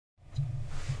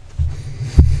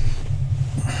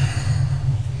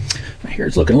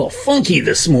hair's looking a little funky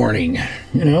this morning,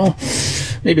 you know.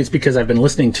 Maybe it's because I've been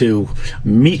listening to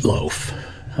Meatloaf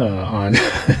on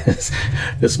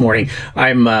this morning.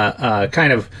 I'm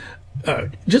kind of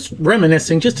just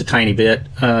reminiscing just a tiny bit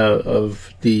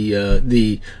of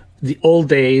the old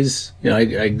days. You know,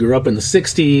 I grew up in the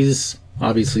 60s,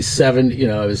 obviously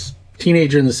I was a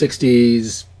teenager in the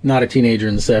 60s, not a teenager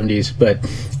in the 70s, but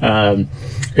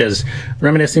is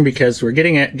reminiscing because we're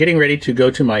getting ready to go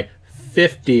to my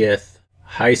 50th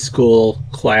high school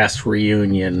class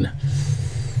reunion.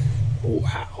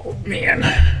 Wow, man.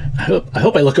 I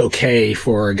hope I look okay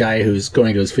for a guy who's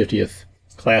going to his 50th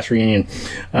class reunion.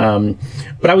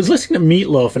 But I was listening to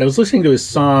Meatloaf, and I was listening to his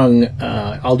song,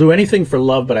 I'll Do Anything for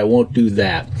Love, But I Won't Do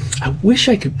That. I wish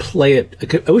I could play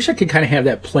it. I wish I could kind of have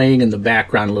that playing in the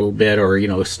background a little bit, or, you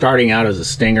know, starting out as a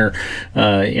stinger,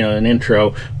 an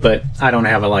intro, but I don't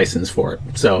have a license for it.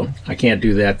 So I can't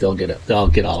do that. They'll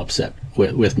get all upset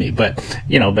with me. But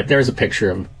there's a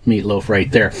picture of Meatloaf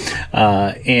right there.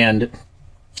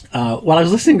 While I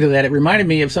was listening to that, it reminded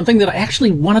me of something that I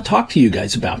actually want to talk to you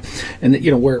guys about. And that,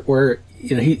 where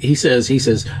he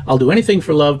says, I'll do anything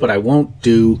for love, but I won't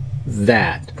do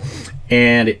that.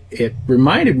 And it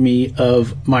reminded me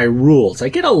of my rules. I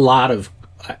get a lot of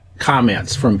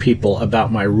comments from people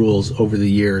about my rules over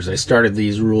the years. I started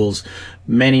these rules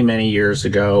many, many years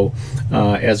ago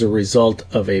as a result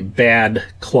of a bad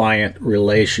client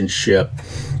relationship.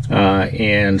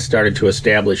 And started to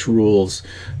establish rules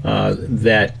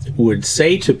that would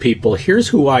say to people, here's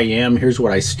who I am, here's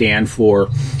what I stand for.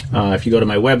 If you go to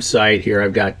my website here,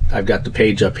 I've got the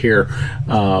page up here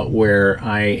where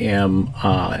I am,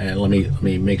 and let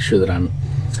me make sure that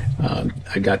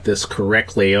I got this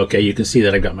correctly. Okay, you can see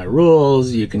that I've got my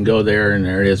rules. You can go there, and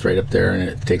there it is right up there, and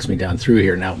it takes me down through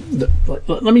here. Now,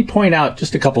 let me point out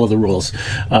just a couple of the rules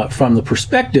from the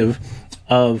perspective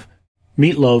of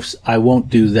Meatloaf's I Won't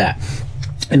Do That.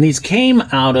 And these came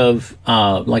out of,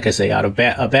 like I say, out of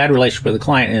a bad relationship with the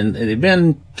client, and they've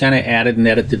been kind of added and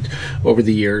edited over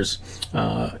the years.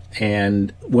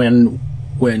 And when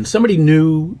somebody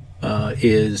new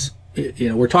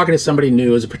we're talking to somebody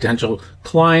new as a potential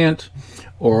client,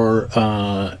 or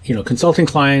consulting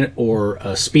client, or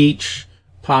a speech,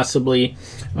 possibly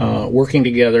working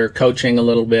together, coaching a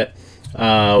little bit.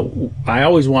 I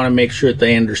always want to make sure that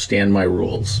they understand my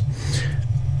rules.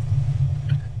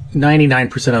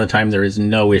 99% of the time, there is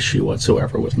no issue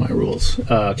whatsoever with my rules.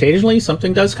 Occasionally,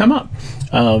 something does come up,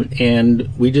 and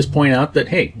we just point out that,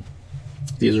 hey,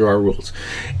 these are our rules.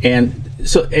 And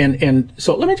so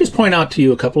let me just point out to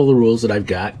you a couple of the rules that I've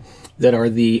got that are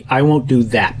the I won't do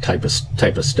that type of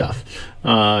stuff.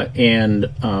 And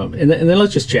then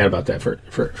let's just chat about that for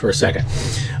a second.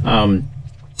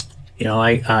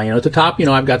 At the top,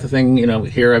 I've got the thing,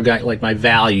 here I've got like my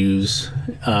values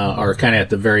are kind of at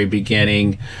the very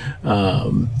beginning,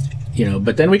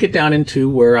 but then we get down into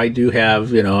where I do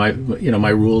have, my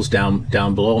rules down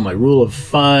below, my rule of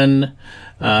fun,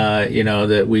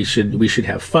 that we should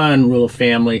have fun, rule of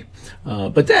family.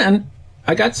 But then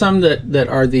I got some that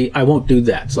are the I won't do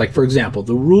that. It's like, for example,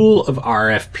 the rule of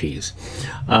RFPs.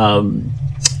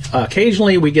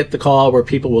 Occasionally we get the call where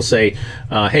people will say,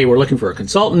 hey, we're looking for a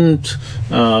consultant,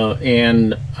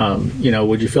 and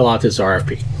would you fill out this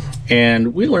RFP?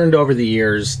 And we learned over the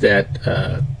years that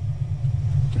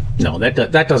no,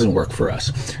 that doesn't work for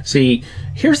us. See,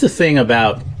 here's the thing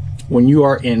about when you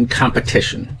are in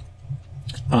competition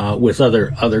with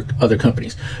other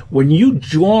companies. When you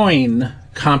join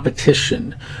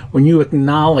competition, when you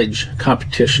acknowledge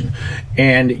competition,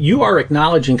 and you are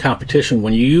acknowledging competition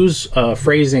when you use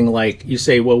phrasing like you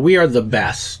say, well, we are the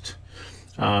best.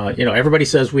 Everybody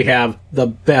says we have the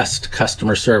best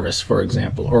customer service, for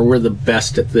example, or we're the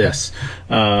best at this,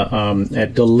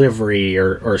 at delivery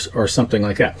or something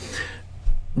like that.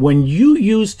 When you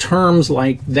use terms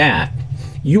like that,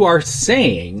 you are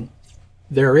saying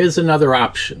there is another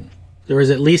option. There is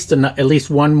at least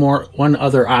one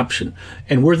other option,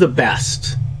 and we're the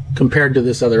best compared to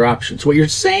this other option. So what you're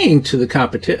saying to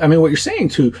what you're saying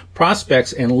to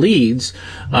prospects and leads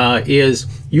is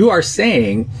you are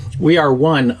saying we are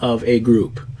one of a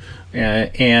group,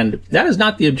 and that is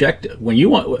not the objective.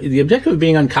 The objective of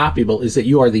being uncopyable is that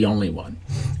you are the only one,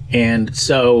 and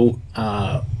so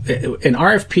and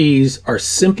RFPs are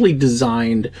simply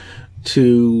designed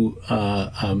to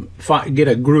get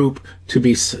a group to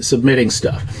be submitting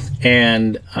stuff,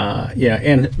 and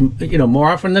more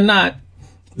often than not,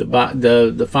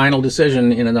 the final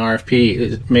decision in an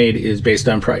RFP is based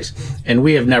on price, and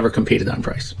we have never competed on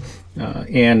price,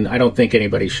 and I don't think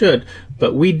anybody should.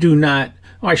 But we do not.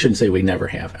 I shouldn't say we never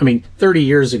have. I mean, 30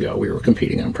 years ago we were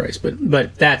competing on price,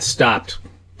 but that stopped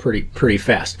pretty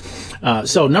fast.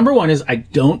 So number one is I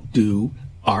don't do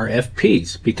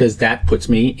RFPs because that puts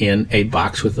me in a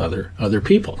box with other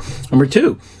people. Number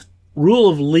two, rule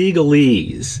of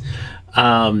legalese.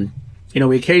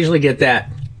 We occasionally get that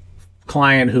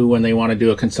client who, when they want to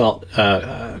do a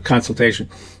consultation,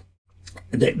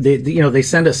 they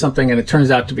send us something and it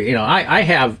turns out to be, I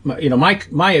have,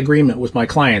 my agreement with my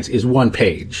clients is 1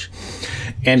 page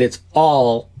and it's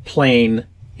all plain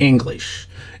English.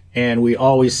 And we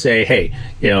always say, hey,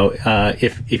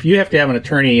 if you have to have an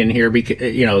attorney in here, because,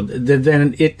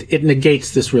 then it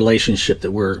negates this relationship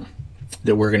that we're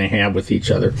going to have with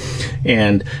each other.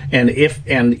 And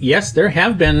yes, there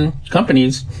have been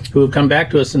companies who have come back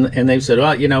to us and they've said,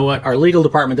 well, you know what, our legal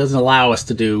department doesn't allow us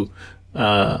to do,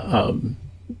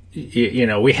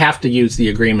 we have to use the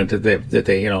agreement that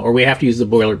they or we have to use the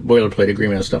boilerplate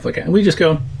agreement and stuff like that. And we just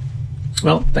go,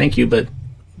 well, thank you, but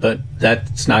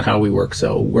that's not how we work,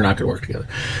 so we're not going to work together.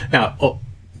 Now,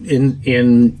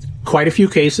 in quite a few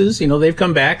cases, they've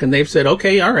come back and they've said,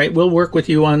 okay, all right, we'll work with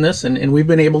you on this, and we've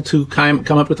been able to come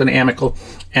up with an amicable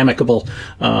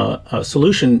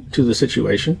solution to the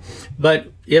situation. But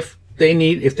if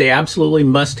they absolutely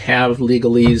must have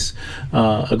legalese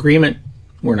agreement,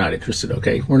 we're not interested.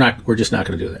 Okay, we're just not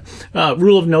going to do that.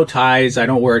 Rule of no ties. I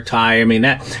don't wear a tie. I mean,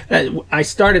 that I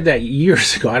started that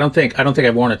years ago. I don't think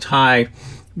I've worn a tie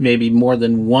maybe more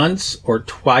than once or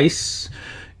twice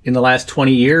in the last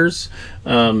 20 years.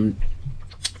 And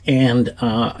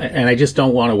I just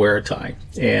don't want to wear a tie.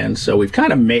 And so we've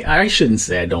kind of I shouldn't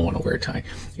say I don't want to wear a tie.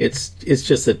 It's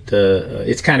just that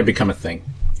it's kind of become a thing,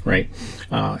 right?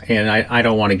 And I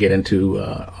don't want to get into,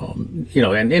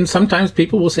 and sometimes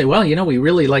people will say, well, we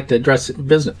really like to address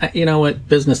business. You know what?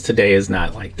 Business today is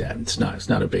not like that. It's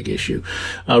not a big issue.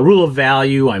 Rule of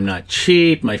value. I'm not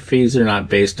cheap. My fees are not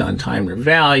based on time or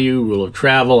value. Rule of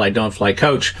travel. I don't fly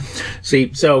coach.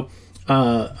 See, so,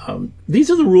 these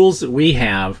are the rules that we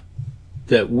have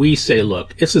that we say,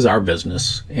 look, this is our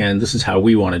business and this is how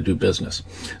we want to do business.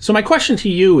 So my question to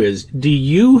you is, do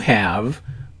you have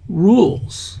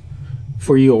rules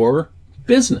for your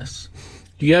business?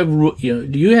 Do you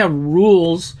have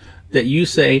rules that you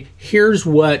say, here's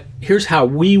how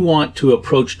we want to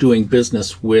approach doing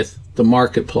business with the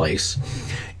marketplace?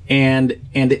 And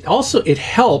it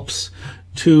helps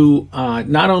to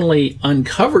not only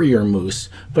uncover your moose,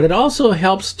 but it also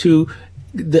helps to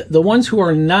the ones who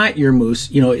are not your moose,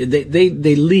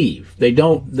 they leave.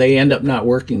 They end up not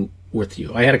working with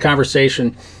you. I had a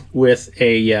conversation with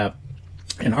an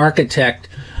architect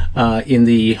in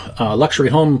the luxury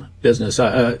home business,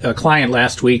 a client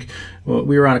last week.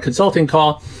 We were on a consulting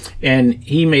call, and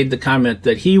he made the comment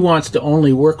that he wants to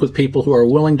only work with people who are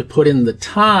willing to put in the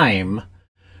time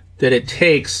that it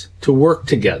takes to work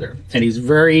together. And he's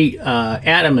very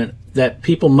adamant that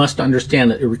people must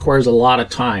understand that it requires a lot of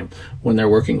time when they're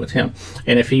working with him.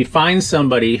 And if he finds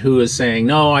somebody who is saying,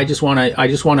 no, I just want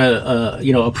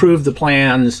to approve the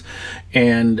plans,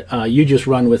 and you just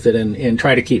run with it and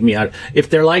try to keep me out. If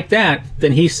they're like that,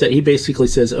 then he basically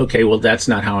says, okay, well, that's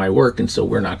not how I work, and so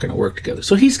we're not going to work together.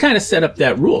 So he's kind of set up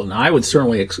that rule. Now, I would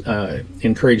certainly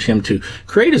encourage him to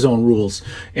create his own rules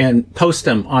and post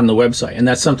them on the website, and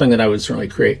that's something that I would certainly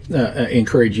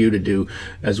encourage you to do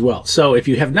as well. So if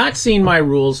you have not seen my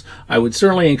rules, I would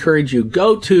certainly encourage you,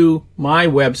 go to my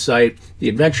website,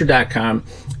 theadventure.com,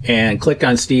 and click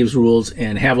on Steve's rules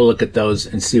and have a look at those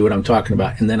and see what I'm talking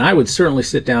about. And then I would certainly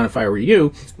sit down, if I were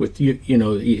you, with you.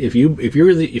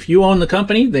 If you own the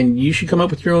company, then you should come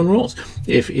up with your own rules.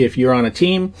 If you're on a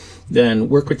team, then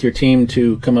work with your team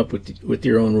to come up with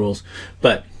your own rules.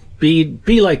 But be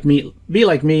like me, be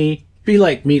like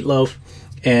Meatloaf,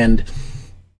 and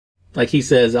like he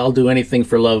says, I'll do anything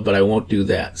for love, but I won't do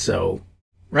that. So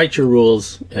write your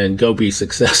rules and go be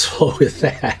successful with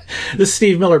that. This is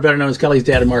Steve Miller, better known as Kelly's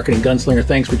Dad and Marketing Gunslinger.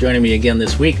 Thanks for joining me again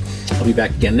this week. I'll be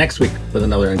back again next week with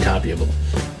another uncopyable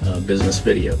business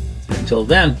video. Until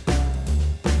then,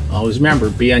 always remember,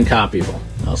 be uncopyable.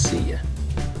 I'll see you.